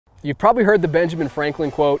You've probably heard the Benjamin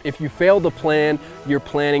Franklin quote, if you fail to plan, you're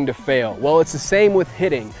planning to fail. Well, it's the same with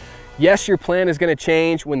hitting. Yes, your plan is going to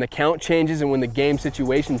change when the count changes and when the game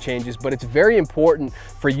situation changes, but it's very important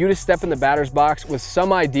for you to step in the batter's box with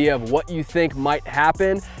some idea of what you think might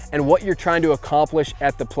happen and what you're trying to accomplish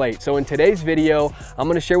at the plate. So in today's video, I'm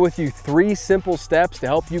going to share with you 3 simple steps to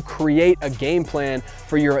help you create a game plan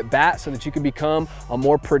for your at-bat so that you can become a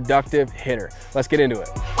more productive hitter. Let's get into it.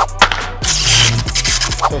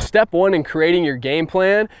 So step 1 in creating your game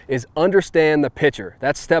plan is understand the pitcher.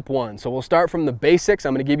 That's step 1. So we'll start from the basics.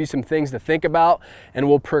 I'm going to give you some things to think about and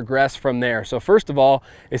we'll progress from there. So first of all,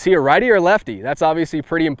 is he a righty or lefty? That's obviously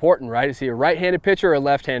pretty important, right? Is he a right-handed pitcher or a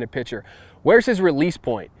left-handed pitcher? Where's his release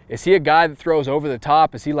point? Is he a guy that throws over the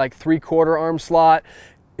top? Is he like 3/4 arm slot?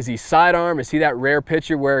 Is he sidearm? Is he that rare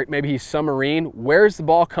pitcher where maybe he's submarine? Where's the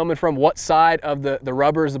ball coming from? What side of the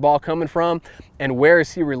rubber is the ball coming from? And where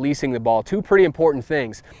is he releasing the ball? 2 pretty important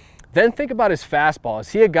things. Then think about his fastball.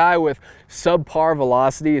 Is he a guy with subpar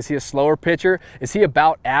velocity? Is he a slower pitcher? Is he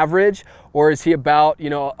about average? Or is he about,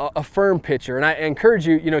 a firm pitcher? And I encourage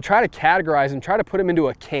you, try to categorize him, try to put him into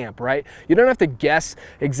a camp, right? You don't have to guess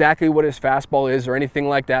exactly what his fastball is or anything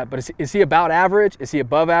like that, but is he about average? Is he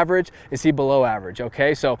above average? Is he below average?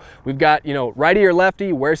 Okay, so we've got, righty or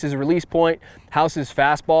lefty, where's his release point? How's his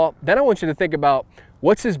fastball? Then I want you to think about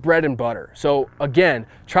what's his bread and butter? So again,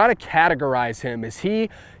 try to categorize him. Is he,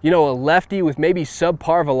 a lefty with maybe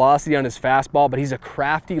subpar velocity on his fastball, but he's a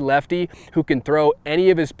crafty lefty who can throw any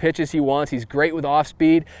of his pitches he wants. He's great with off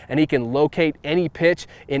speed and he can locate any pitch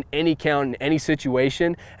in any count, in any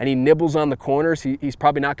situation, and he nibbles on the corners. He's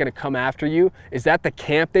probably not gonna come after you. Is that the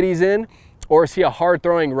camp that he's in? Or is he a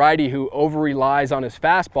hard-throwing righty who over-relies on his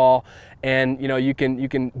fastball and you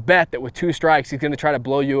can bet that with 2 strikes he's going to try to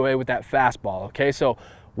blow you away with that fastball, okay? So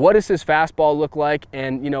what does his fastball look like,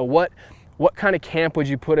 and what kind of camp would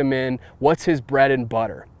you put him in? What's his bread and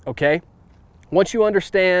butter, okay? Once you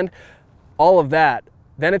understand all of that,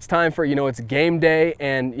 then it's time for, it's game day,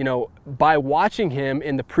 and by watching him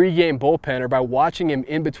in the pregame bullpen or by watching him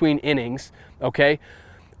in between innings, okay,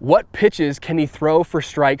 what pitches can he throw for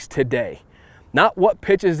strikes today? Not what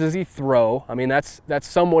pitches does he throw. I mean, that's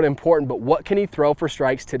somewhat important, but what can he throw for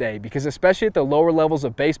strikes today? Because especially at the lower levels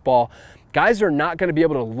of baseball, guys are not going to be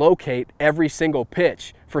able to locate every single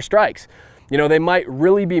pitch for strikes. They might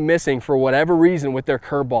really be missing for whatever reason with their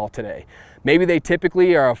curveball today. Maybe they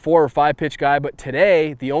typically are a 4 or 5 pitch guy, but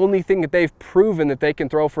today the only thing that they've proven that they can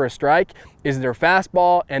throw for a strike is their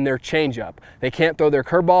fastball and their changeup. They can't throw their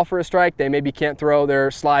curveball for a strike. They maybe can't throw their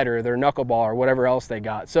slider, their knuckleball, or whatever else they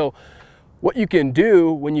got. So what you can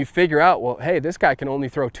do when you figure out, well, hey, this guy can only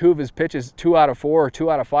throw 2 of his pitches, 2 out of 4 or 2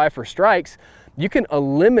 out of 5 for strikes, you can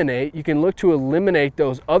look to eliminate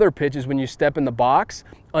those other pitches when you step in the box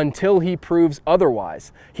until he proves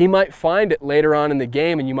otherwise. He might find it later on in the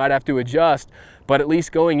game and you might have to adjust, but at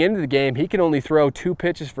least going into the game, he can only throw 2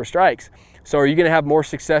 pitches for strikes. So are you going to have more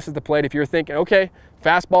success at the plate if you're thinking, okay,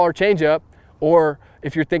 fastball or changeup, or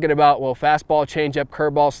if you're thinking about, well, fastball, changeup,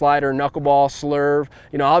 curveball, slider, knuckleball, slurve,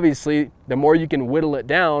 obviously the more you can whittle it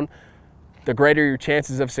down, the greater your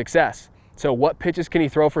chances of success. So what pitches can he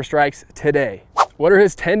throw for strikes today? What are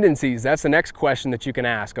his tendencies? That's the next question that you can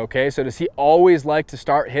ask, okay? So does he always like to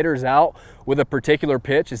start hitters out with a particular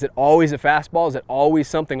pitch? Is it always a fastball? Is it always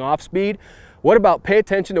something off speed? What about pay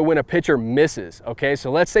attention to when a pitcher misses, okay?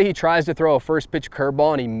 So let's say he tries to throw a first pitch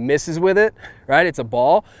curveball and he misses with it, right? It's a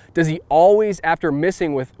ball. Does he always, after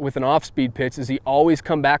missing with an off-speed pitch, does he always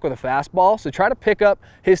come back with a fastball? So try to pick up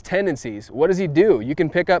his tendencies. What does he do? You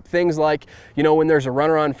can pick up things like, when there's a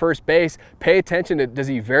runner on first base, pay attention to, does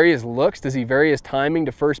he vary his looks? Does he vary his timing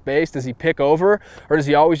to first base? Does he pick over? Or does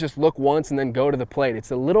he always just look once and then go to the plate? It's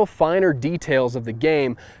the little finer details of the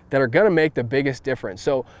game that are gonna make the biggest difference.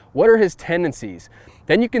 So what are his tendencies?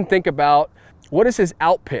 Then you can think about, what is his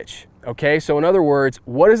out pitch? Okay, so in other words,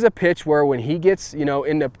 what is a pitch where when he gets,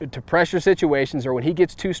 into pressure situations or when he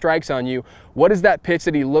gets 2 strikes on you, what is that pitch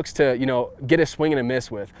that he looks to, get a swing and a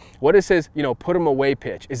miss with? What is his, put him away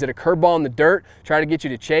pitch? Is it a curveball in the dirt, try to get you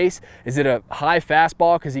to chase? Is it a high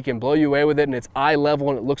fastball because he can blow you away with it and it's eye level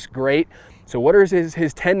and it looks great? So what are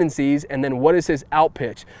his tendencies, and then what is his out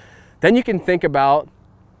pitch? Then you can think about,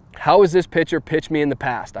 how has this pitcher pitched me in the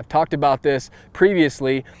past? I've talked about this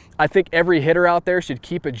previously. I think every hitter out there should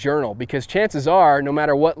keep a journal, because chances are, no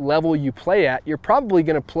matter what level you play at, you're probably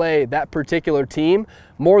going to play that particular team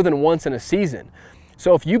more than once in a season.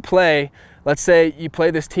 So if you play, let's say you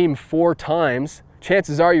play this team 4 times,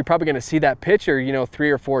 chances are you're probably going to see that pitcher,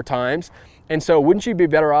 3 or 4 times. And so wouldn't you be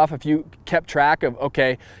better off if you kept track of,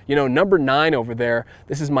 okay, you know, number 9 over there,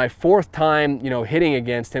 this is my 4th time, you know, hitting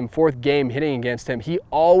against him, 4th game hitting against him. He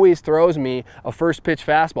always throws me a first pitch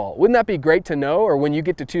fastball. Wouldn't that be great to know? Or when you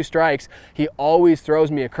get to 2 strikes, he always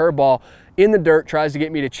throws me a curveball in the dirt, tries to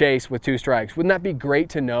get me to chase with 2 strikes. Wouldn't that be great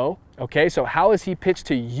to know? Okay, so how has he pitched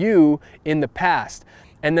to you in the past?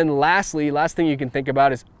 And then lastly, last thing you can think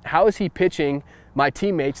about is, how is he pitching my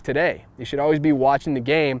teammates today? You should always be watching the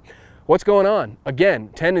game. What's going on? Again,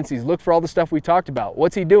 tendencies, look for all the stuff we talked about.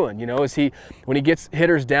 What's he doing? You know, is he, when he gets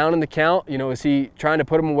hitters down in the count, you know, is he trying to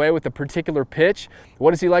put them away with a particular pitch?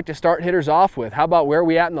 What does he like to start hitters off with? How about where are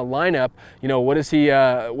we at in the lineup? You know, what does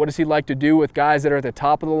he like to do with guys that are at the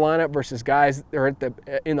top of the lineup versus guys that are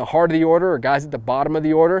in the heart of the order, or guys at the bottom of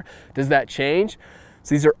the order? Does that change?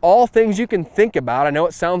 So these are all things you can think about. I know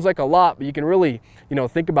it sounds like a lot, but you can really, you know,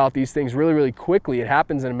 think about these things really, really quickly. It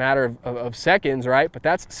happens in a matter of seconds, right? But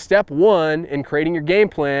that's step 1 in creating your game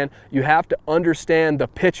plan. You have to understand the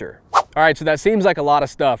pitcher. All right, so that seems like a lot of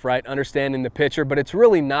stuff, right? Understanding the pitcher, but it's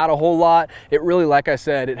really not a whole lot. It really, like I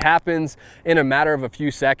said, it happens in a matter of a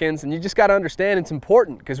few seconds, and you just got to understand it's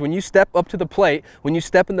important, because when you step up to the plate, when you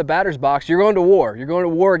step in the batter's box, you're going to war. You're going to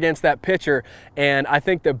war against that pitcher, and I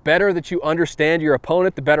think the better that you understand your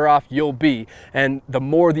opponent, the better off you'll be, and the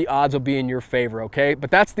more the odds will be in your favor, okay?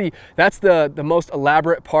 But that's the most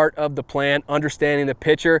elaborate part of the plan, understanding the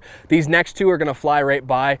pitcher. These next 2 are going to fly right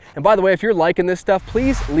by. And by the way, if you're liking this stuff,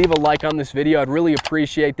 please leave a like on this video. I'd really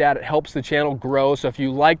appreciate that. It helps the channel grow. So if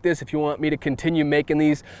you like this, if you want me to continue making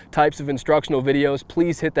these types of instructional videos,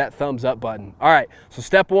 please hit that thumbs up button. All right, so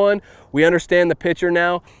step 1, we understand the pitcher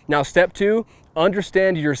now. Now step 2,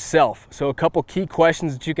 understand yourself. So a couple key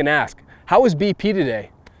questions that you can ask. How was BP today?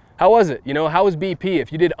 How was it? You know, how was BP?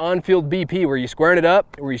 If you did on-field BP, were you squaring it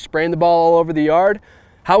up? Were you spraying the ball all over the yard?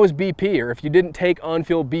 How was BP? Or if you didn't take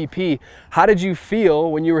on-field BP, how did you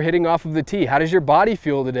feel when you were hitting off of the tee? How does your body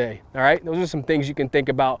feel today? All right, those are some things you can think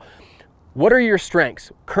about. What are your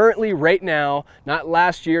strengths? Currently, right now, not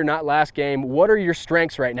last year, not last game, what are your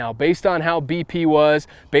strengths right now? Based on how BP was,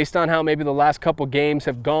 based on how maybe the last couple games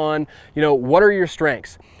have gone, you know, what are your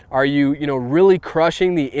strengths? Are you, really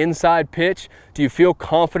crushing the inside pitch? Do you feel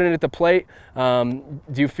confident at the plate? Do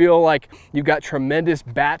you feel like you've got tremendous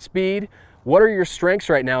bat speed? What are your strengths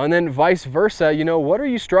right now? And then vice versa, what are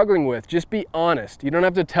you struggling with? Just be honest. You don't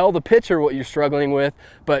have to tell the pitcher what you're struggling with,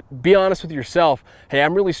 but be honest with yourself. Hey,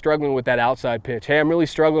 I'm really struggling with that outside pitch. Hey, I'm really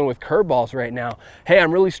struggling with curveballs right now. Hey,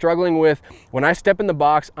 I'm really struggling with when I step in the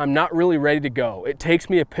box, I'm not really ready to go. It takes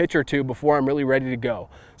me a pitch or two before I'm really ready to go.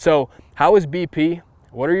 So how is BP?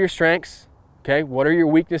 What are your strengths? Okay, what are your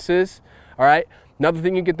weaknesses? All right, another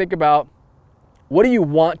thing you can think about, what do you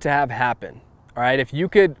want to have happen? All right, if you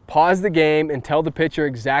could pause the game and tell the pitcher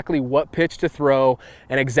exactly what pitch to throw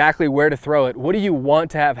and exactly where to throw it, what do you want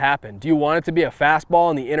to have happen? Do you want it to be a fastball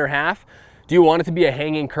in the inner half? Do you want it to be a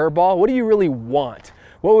hanging curveball? What do you really want?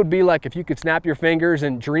 What would be like if you could snap your fingers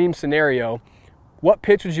and dream scenario? What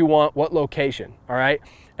pitch would you want? What location? All right.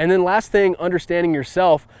 And then last thing, understanding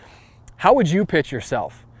yourself. How would you pitch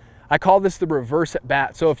yourself? I call this the reverse at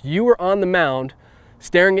bat. So if you were on the mound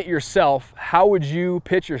staring at yourself, how would you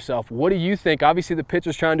pitch yourself? What do you think? Obviously the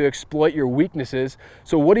pitcher's trying to exploit your weaknesses.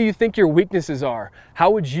 So what do you think your weaknesses are?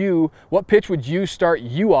 What pitch would you start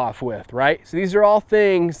you off with, right? So these are all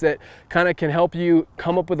things that kind of can help you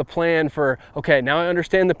come up with a plan for, okay, now I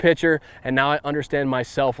understand the pitcher and now I understand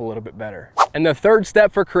myself a little bit better. And the third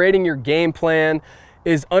step for creating your game plan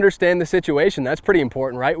is understand the situation. That's pretty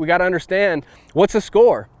important, right? We got to understand, what's the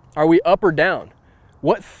score? Are we up or down?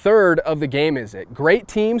 What third of the game is it? Great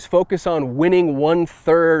teams focus on winning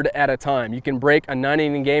 1/3 at a time. You can break a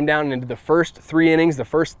 9-inning game down into the first 3 innings, the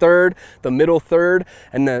first third, the middle third,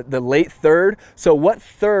 and the late third. So what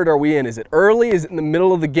third are we in? Is it early? Is it in the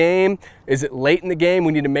middle of the game? Is it late in the game?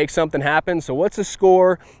 We need to make something happen. So what's the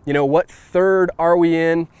score? What third are we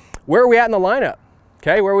in? Where are we at in the lineup?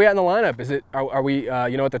 Okay, where are we at in the lineup? Are we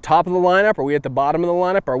at the top of the lineup? Are we at the bottom of the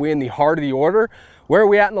lineup? Are we in the heart of the order? Where are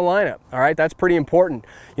we at in the lineup? All right, that's pretty important.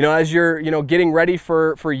 As you're, getting ready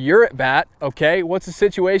for your at bat, okay, what's the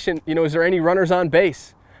situation? Is there any runners on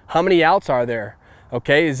base? How many outs are there?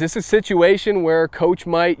 Okay, is this a situation where coach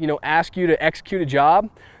might, ask you to execute a job?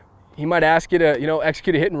 He might ask you to,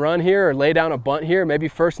 execute a hit and run here or lay down a bunt here, maybe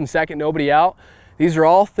first and second, nobody out. These are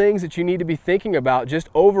all things that you need to be thinking about just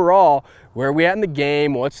overall. Where are we at in the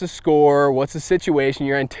game? What's the score? What's the situation?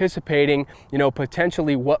 You're anticipating,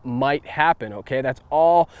 potentially what might happen, okay? That's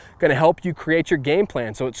all gonna help you create your game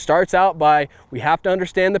plan. So it starts out by, we have to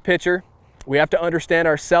understand the pitcher. We have to understand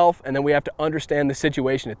ourselves, and then we have to understand the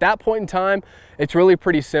situation. At that point in time, it's really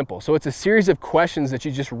pretty simple. So it's a series of questions that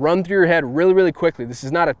you just run through your head really, really quickly. This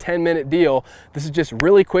is not a 10-minute deal. This is just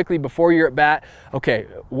really quickly before you're at bat. Okay,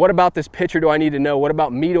 what about this pitcher do I need to know? What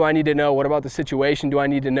about me do I need to know? What about the situation do I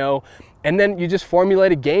need to know? And then you just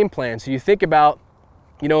formulate a game plan. So you think about,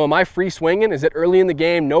 you know, am I free swinging? Is it early in the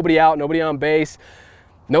game, nobody out, nobody on base,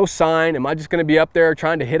 no sign? Am I just gonna be up there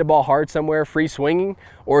trying to hit a ball hard somewhere, free swinging?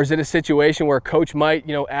 Or is it a situation where coach might,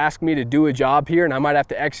 you know, ask me to do a job here and I might have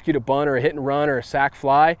to execute a bunt or a hit and run or a sac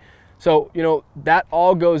fly? So, you know, that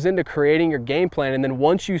all goes into creating your game plan. And then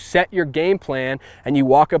once you set your game plan and you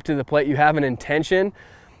walk up to the plate, you have an intention,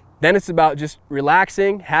 then it's about just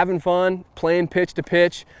relaxing, having fun, playing pitch to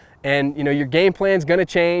pitch. And, you know, your game plan's gonna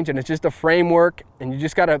change, and it's just a framework, and you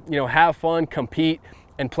just gotta, you know, have fun, compete,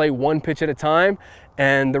 and play one pitch at a time,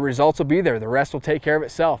 and the results will be there. The rest will take care of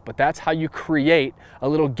itself. But that's how you create a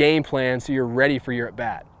little game plan so you're ready for your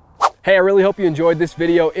at-bat. Hey, I really hope you enjoyed this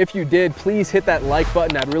video. If you did, please hit that like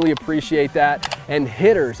button. I'd really appreciate that. And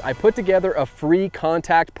hitters, I put together a free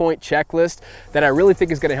contact point checklist that I really think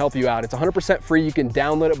is gonna help you out. It's 100% free. You can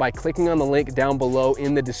download it by clicking on the link down below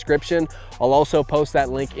in the description. I'll also post that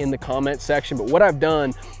link in the comment section. But what I've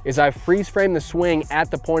done is I've freeze framed the swing at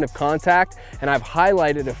the point of contact, and I've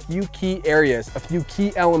highlighted a few key areas, a few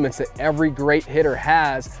key elements that every great hitter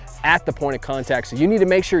has at the point of contact. So you need to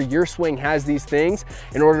make sure your swing has these things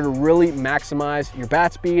in order to really maximize your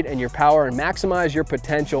bat speed and your power and maximize your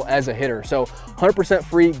potential as a hitter. So 100%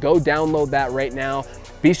 free, go download that right now.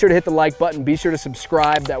 Be sure to hit the like button, be sure to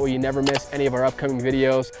subscribe, that way you never miss any of our upcoming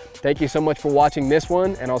videos. Thank you so much for watching this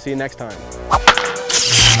one, and I'll see you next time.